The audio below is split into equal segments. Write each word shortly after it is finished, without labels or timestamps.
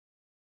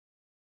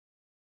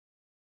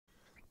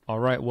All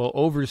right. Well,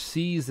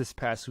 overseas this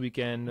past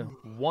weekend,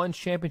 one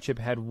championship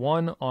had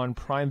one on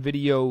Prime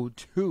Video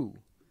 2,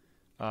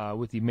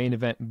 with the main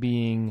event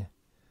being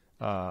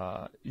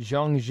Xiong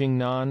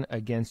Jingnan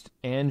against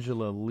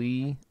Angela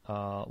Lee.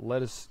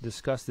 Let us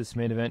discuss this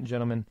main event,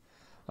 gentlemen.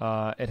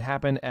 It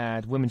happened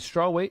at women's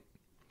strawweight,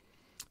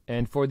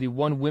 and for the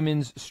one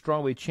women's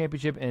strawweight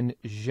championship, and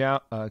Xiong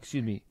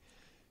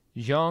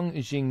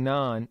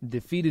Jingnan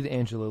defeated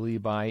Angela Lee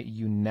by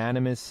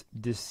unanimous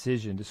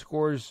decision. The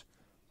scores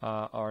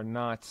are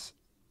not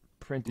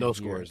printed No here.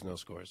 scores, no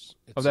scores.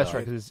 Oh, that's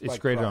right, because it's like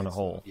graded on prize, a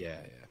whole. Yeah.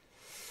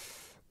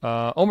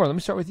 Omar, let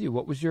me start with you.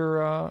 What was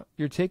your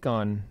take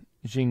on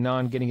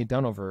Jingnan getting it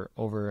done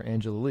over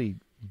Angela Lee?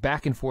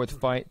 Back and forth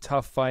fight,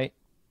 tough fight.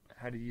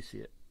 How did you see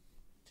it?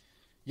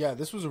 Yeah,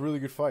 this was a really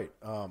good fight.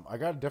 I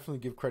got to definitely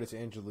give credit to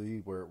Angela Lee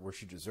where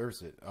she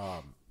deserves it.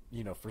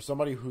 For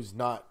somebody who's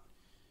not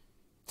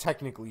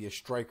technically a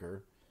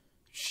striker,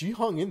 she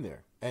hung in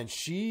there and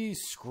she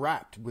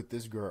scrapped with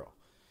this girl.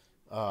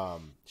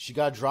 She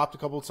got dropped a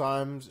couple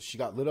times. She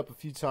got lit up a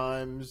few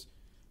times.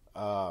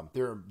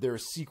 There are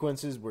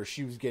sequences where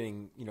she was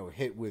getting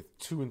hit with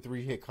 2 and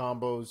 3 hit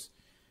combos,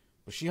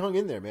 but she hung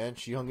in there, man.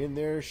 She hung in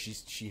there.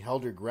 She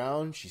held her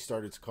ground. She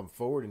started to come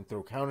forward and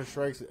throw counter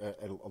strikes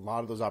at a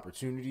lot of those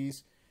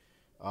opportunities.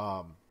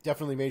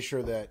 Definitely made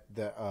sure that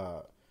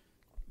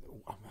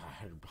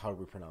how do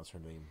we pronounce her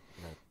name?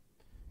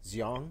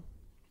 Xiong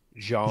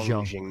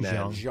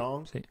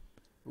Jingnan.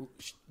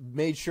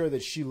 Made sure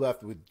that she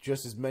left with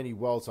just as many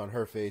welts on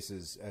her face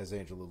as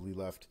Angela Lee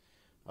left.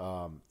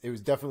 It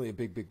was definitely a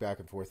big back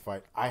and forth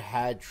fight. I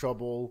had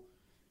trouble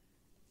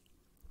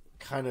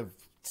kind of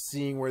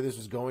seeing where this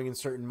was going in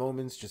certain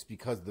moments just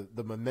because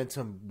the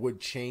momentum would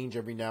change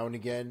every now and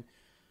again.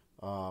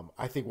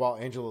 I think while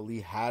Angela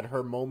Lee had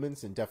her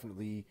moments and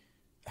definitely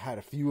had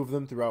a few of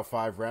them throughout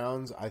 5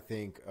 rounds, I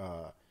think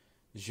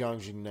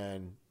Xiong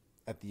Jingnan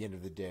at the end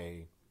of the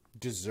day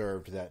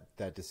deserved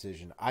that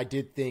decision. I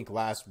did think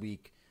last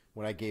week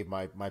when I gave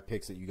my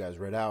picks that you guys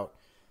read out,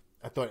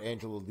 I thought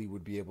Angela Lee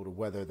would be able to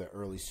weather the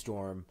early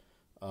storm,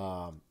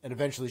 and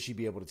eventually she'd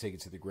be able to take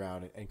it to the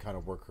ground and kind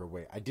of work her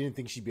way. I didn't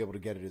think she'd be able to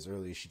get it as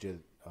early as she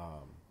did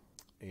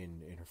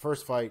in her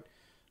first fight,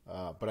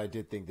 but I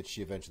did think that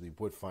she eventually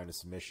would find a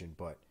submission.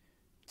 But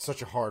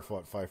such a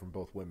hard-fought fight from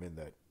both women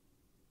that,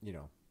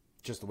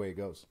 just the way it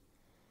goes.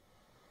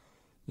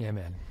 Yeah,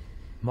 man.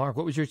 Mark,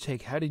 what was your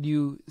take? How did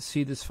you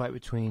see this fight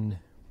between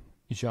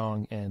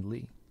Xiong and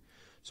Lee?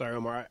 Sorry,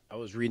 Omar. I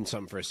was reading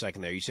something for a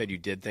second there. You said you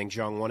did think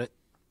Xiong won it?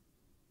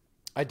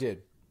 I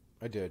did.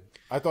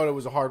 I thought it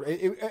was a hard.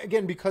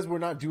 Again, because we're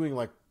not doing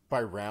like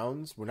by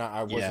rounds.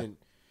 I wasn't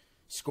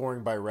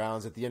scoring by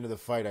rounds. At the end of the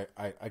fight,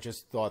 I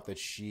just thought that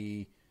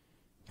she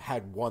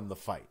had won the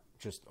fight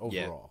just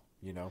overall.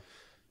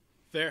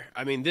 Fair.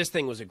 I mean, this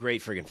thing was a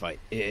great friggin' fight.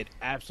 It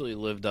absolutely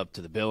lived up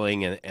to the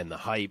billing and the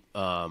hype.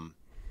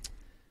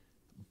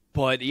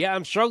 But yeah,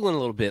 I'm struggling a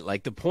little bit.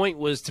 Like, the point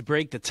was to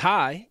break the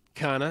tie,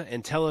 kinda,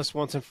 and tell us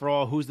once and for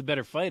all who's the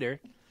better fighter.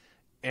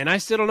 And I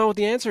still don't know what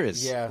the answer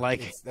is. Yeah,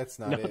 like that's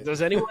not it.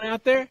 Does anyone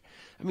out there?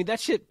 I mean,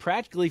 that shit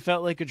practically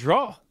felt like a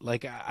draw.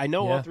 Like, I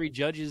know all 3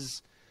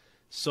 judges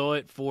saw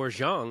it for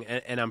Xiong,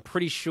 and I'm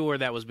pretty sure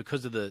that was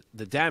because of the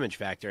damage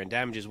factor, and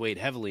damages weighed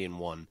heavily in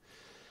one.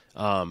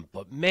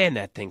 But man,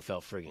 that thing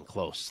felt friggin'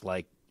 close.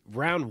 Like,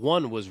 round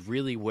 1 was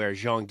really where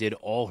Xiong did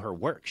all her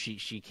work.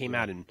 She came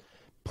out and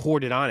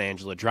poured it on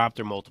Angela, dropped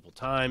her multiple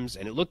times,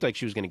 and it looked like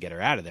she was going to get her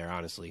out of there,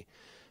 honestly.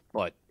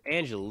 But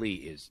Angela Lee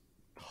is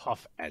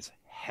tough as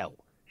hell.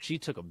 She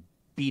took a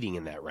beating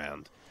in that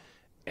round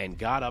and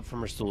got up from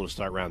her stool to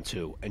start round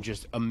 2 and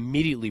just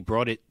immediately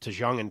brought it to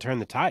Xiong and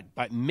turned the tide.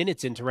 By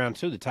minutes into round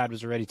 2, the tide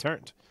was already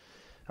turned.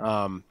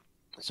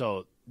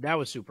 So that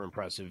was super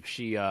impressive.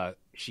 She got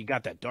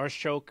that Darce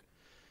choke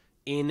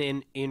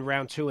in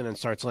round 2 and then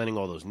starts landing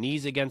all those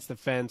knees against the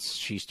fence.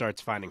 She starts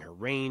finding her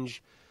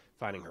range,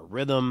 finding her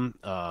rhythm.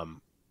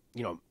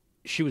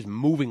 She was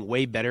moving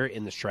way better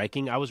in the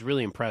striking. I was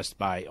really impressed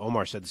by,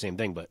 Omar said the same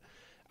thing, but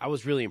I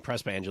was really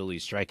impressed by Angela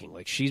Lee's striking.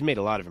 Like, she's made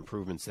a lot of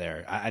improvements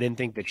there. I didn't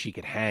think that she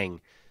could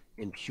hang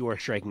in pure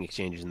striking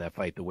exchanges in that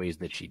fight the ways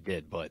that she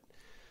did, but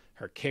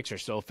her kicks are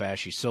so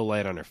fast. She's so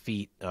light on her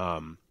feet.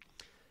 And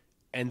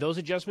those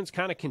adjustments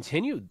kind of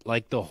continued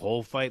like the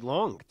whole fight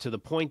long, to the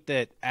point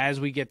that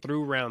as we get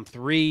through round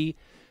 3,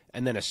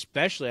 and then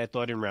especially I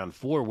thought in round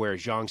 4, where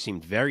Xiong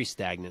seemed very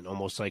stagnant,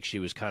 almost like she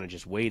was kind of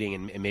just waiting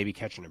and maybe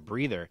catching a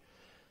breather,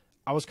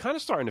 I was kind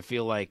of starting to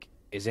feel like,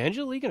 is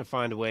Angela Lee going to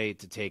find a way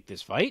to take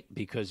this fight?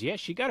 Because, yeah,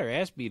 she got her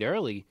ass beat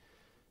early,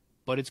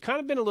 but it's kind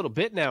of been a little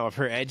bit now of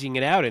her edging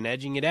it out and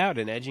edging it out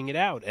and edging it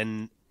out.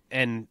 And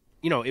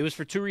it was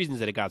for 2 reasons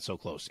that it got so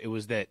close. It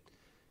was that,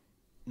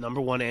 number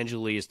one,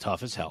 Angela Lee is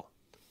tough as hell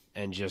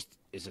and just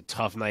is a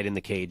tough night in the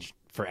cage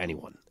for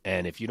anyone.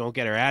 And if you don't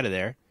get her out of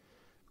there,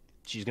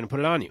 she's going to put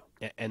it on you.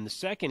 And the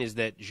second is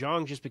that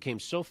Xiong just became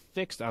so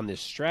fixed on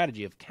this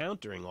strategy of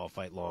countering all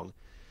fight long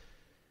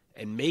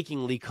and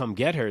making Lee come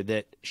get her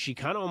that she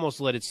kind of almost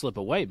let it slip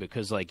away,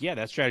 because, like, yeah,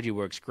 that strategy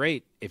works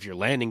great if you're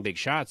landing big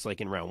shots like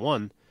in round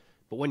 1,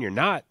 but when you're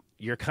not,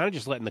 you're kind of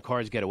just letting the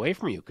cards get away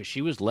from you because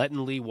she was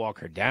letting Lee walk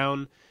her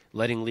down,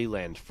 letting Lee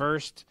land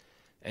first,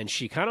 and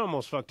she kind of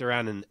almost fucked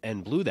around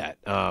and blew that.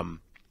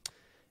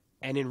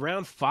 And in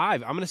round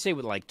 5, I'm going to say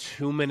with like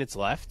 2 minutes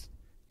left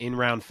in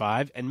round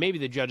 5, and maybe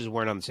the judges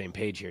weren't on the same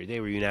page here.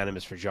 They were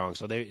unanimous for Xiong,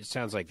 so it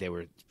sounds like they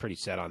were pretty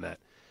set on that.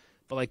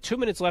 But like 2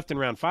 minutes left in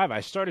round 5, I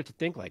started to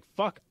think like,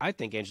 fuck, I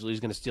think Angelique's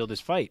going to steal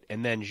this fight.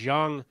 And then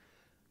Xiong,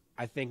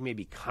 I think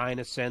maybe kind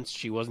of sensed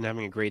she wasn't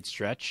having a great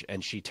stretch,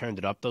 and she turned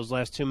it up those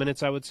last 2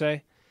 minutes, I would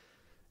say.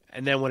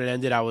 And then when it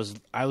ended, I was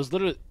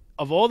literally,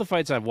 of all the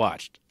fights I've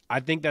watched, I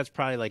think that's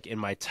probably like in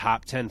my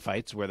top 10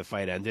 fights where the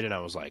fight ended, and I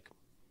was like,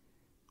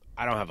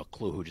 I don't have a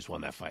clue who just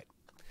won that fight.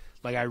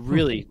 Like I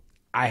literally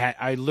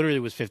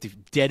was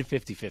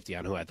 50-50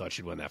 on who I thought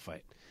should win that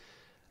fight.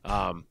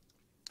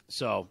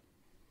 So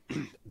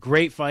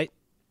great fight.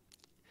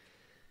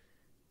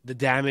 The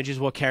damage is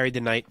what carried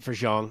the night for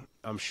Xiong,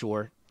 I'm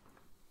sure.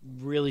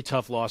 Really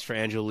tough loss for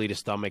Angela Lee to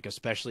stomach,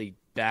 especially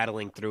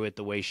battling through it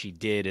the way she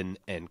did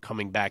and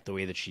coming back the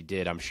way that she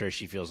did. I'm sure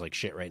she feels like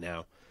shit right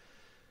now.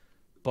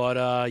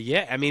 But,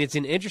 yeah, I mean, it's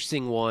an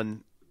interesting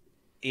one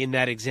in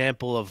that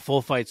example of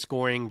full fight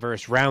scoring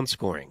versus round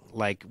scoring.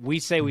 Like, we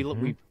say we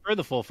prefer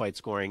the full fight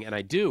scoring, and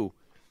I do.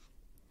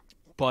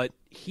 But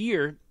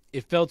here,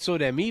 it felt so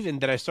damn even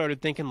that I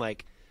started thinking,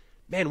 like,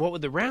 man, what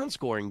would the round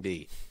scoring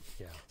be?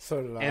 Yeah,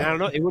 so did I. And I don't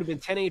know. It would have been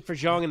 10-8 for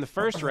Xiong in the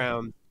first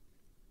round.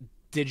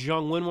 Did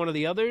Xiong win one of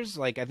the others?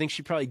 Like, I think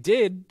she probably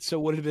did. So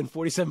would it have been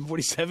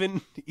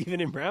 47-47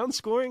 even in round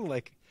scoring?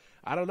 Like,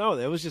 I don't know.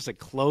 That was just a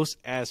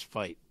close-ass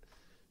fight.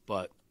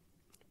 But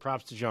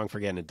props to Xiong for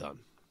getting it done.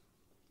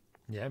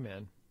 Yeah,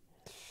 man.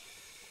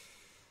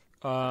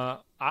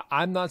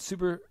 I'm not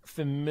super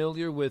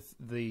familiar with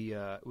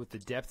the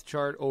depth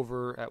chart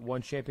over at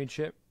One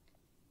Championship.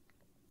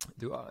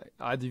 Do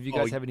either of you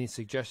guys have any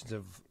suggestions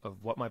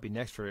of what might be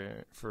next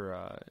for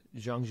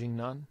Xiong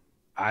Jingnan?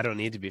 I don't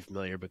need to be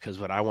familiar because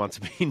what I want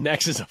to be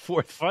next is a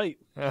fourth fight.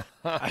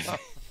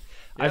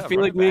 I feel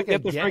like we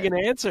get the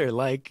friggin' answer.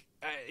 Like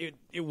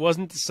it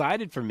wasn't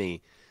decided for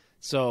me.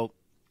 So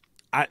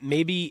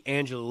maybe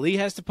Angela Lee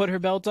has to put her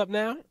belt up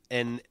now,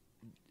 and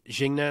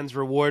Jingnan's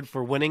reward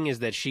for winning is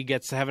that she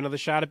gets to have another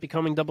shot at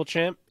becoming double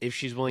champ if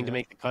she's willing to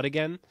make the cut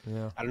again.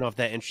 Yeah. I don't know if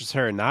that interests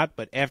her or not,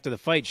 but after the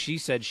fight, she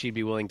said she'd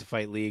be willing to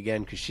fight Lee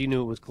again because she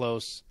knew it was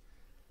close.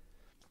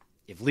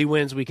 If Lee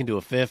wins, we can do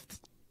a fifth.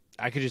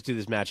 I could just do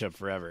this matchup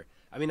forever.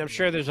 I mean, I'm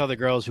sure there's other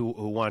girls who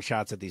want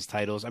shots at these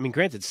titles. I mean,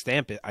 granted,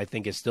 Stamp, I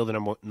think, is still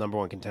the number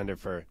one contender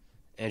for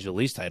Angela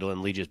Lee's title,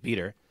 and Lee just beat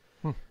her.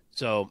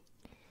 So,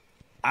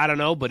 I don't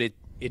know, but it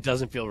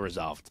doesn't feel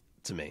resolved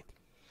to me.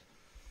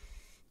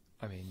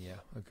 I mean, yeah,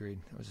 agreed.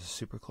 It was a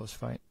super close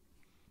fight.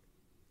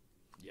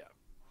 Yeah.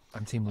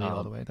 I'm Team Lee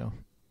all the way, though.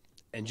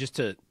 And just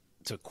to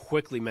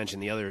quickly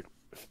mention the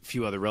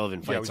few other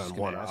relevant fights on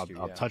one,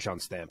 I'll touch on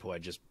Stamp, who I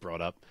just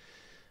brought up.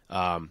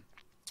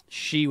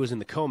 She was in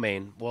the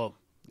co-main. Well,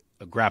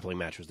 a grappling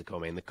match was the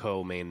co-main. The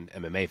co-main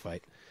MMA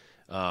fight.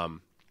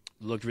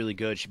 Looked really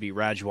good. She beat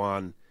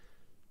Rajwan.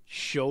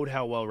 Showed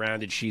how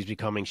well-rounded she's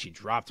becoming. She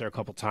dropped her a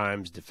couple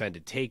times,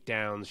 defended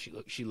takedowns.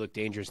 She looked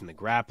dangerous in the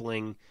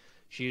grappling.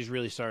 She's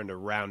really starting to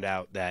round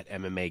out that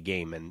MMA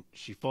game. And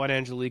she fought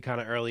Angela Lee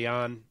kind of early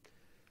on.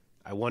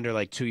 I wonder,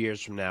 like, 2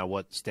 years from now,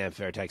 what Stamp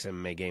Fairtek's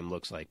MMA game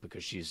looks like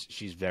because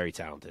she's very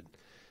talented.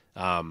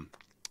 And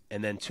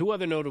then two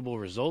other notable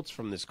results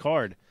from this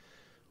card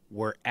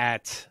were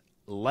at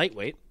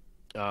lightweight,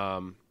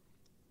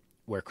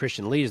 where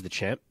Christian Lee is the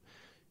champ.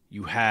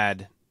 You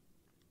had...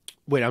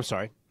 Wait, I'm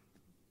sorry.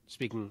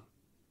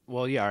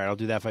 Well, yeah, all right, I'll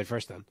do that fight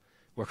first then.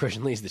 Where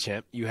Christian Lee's the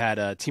champ. You had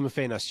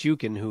Timofey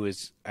Nastyukin, who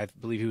is, I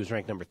believe he was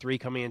ranked number 3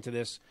 coming into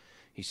this.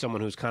 He's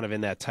someone who's kind of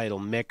in that title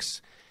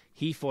mix.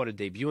 He fought a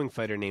debuting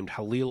fighter named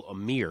Halil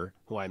Amir,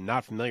 who I'm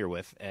not familiar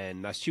with.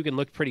 And Nastyukin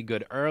looked pretty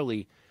good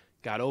early,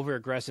 got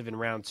over-aggressive in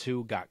round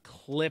 2, got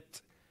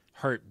clipped,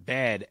 hurt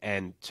bad.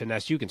 And to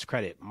Nastyukin's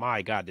credit,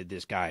 my God, did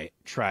this guy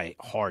try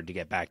hard to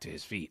get back to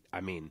his feet.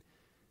 I mean,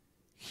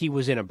 he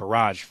was in a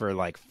barrage for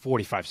like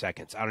 45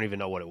 seconds. I don't even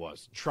know what it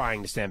was.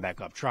 Trying to stand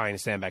back up, trying to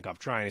stand back up,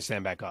 trying to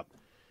stand back up.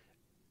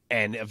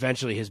 And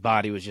eventually his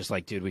body was just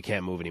like, dude, we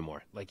can't move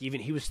anymore. Like,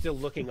 even he was still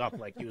looking up,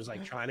 like he was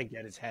like trying to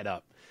get his head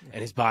up,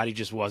 and his body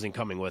just wasn't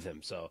coming with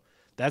him. So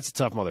that's a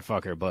tough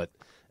motherfucker, but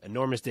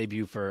enormous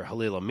debut for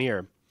Halil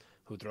Amir,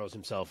 who throws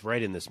himself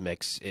right in this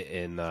mix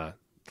in the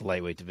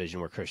lightweight division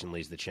where Christian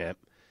Lee's the champ.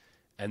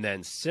 And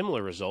then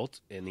similar result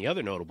in the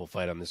other notable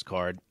fight on this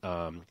card,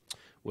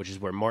 which is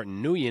where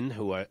Martin Nguyen,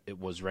 who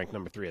was ranked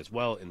number 3 as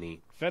well in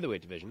the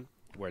featherweight division,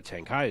 where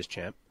Tang Kai is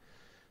champ,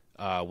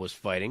 was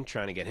fighting,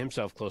 trying to get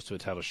himself close to a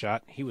title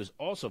shot. He was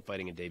also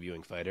fighting a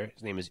debuting fighter.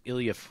 His name is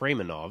Ilya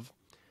Fraimanov.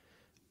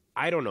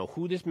 I don't know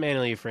who this man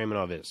Ilya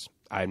Fraimanov is.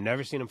 I've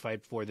never seen him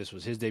fight before. This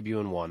was his debut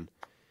in one.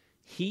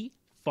 He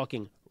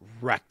fucking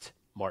wrecked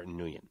Martin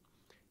Nguyen.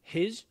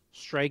 His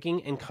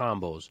striking and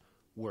combos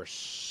were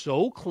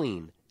so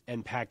clean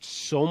and packed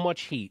so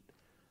much heat.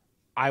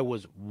 I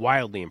was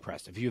wildly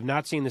impressed. If you have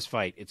not seen this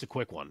fight, it's a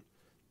quick one.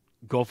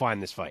 go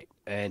find this fight.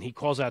 And he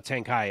calls out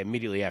Tenkai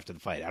immediately after the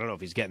fight. I don't know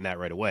if he's getting that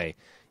right away.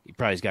 He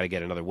probably's got to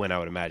get another win, I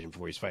would imagine,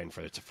 before he's fighting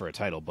for a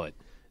title. But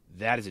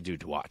that is a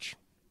dude to watch.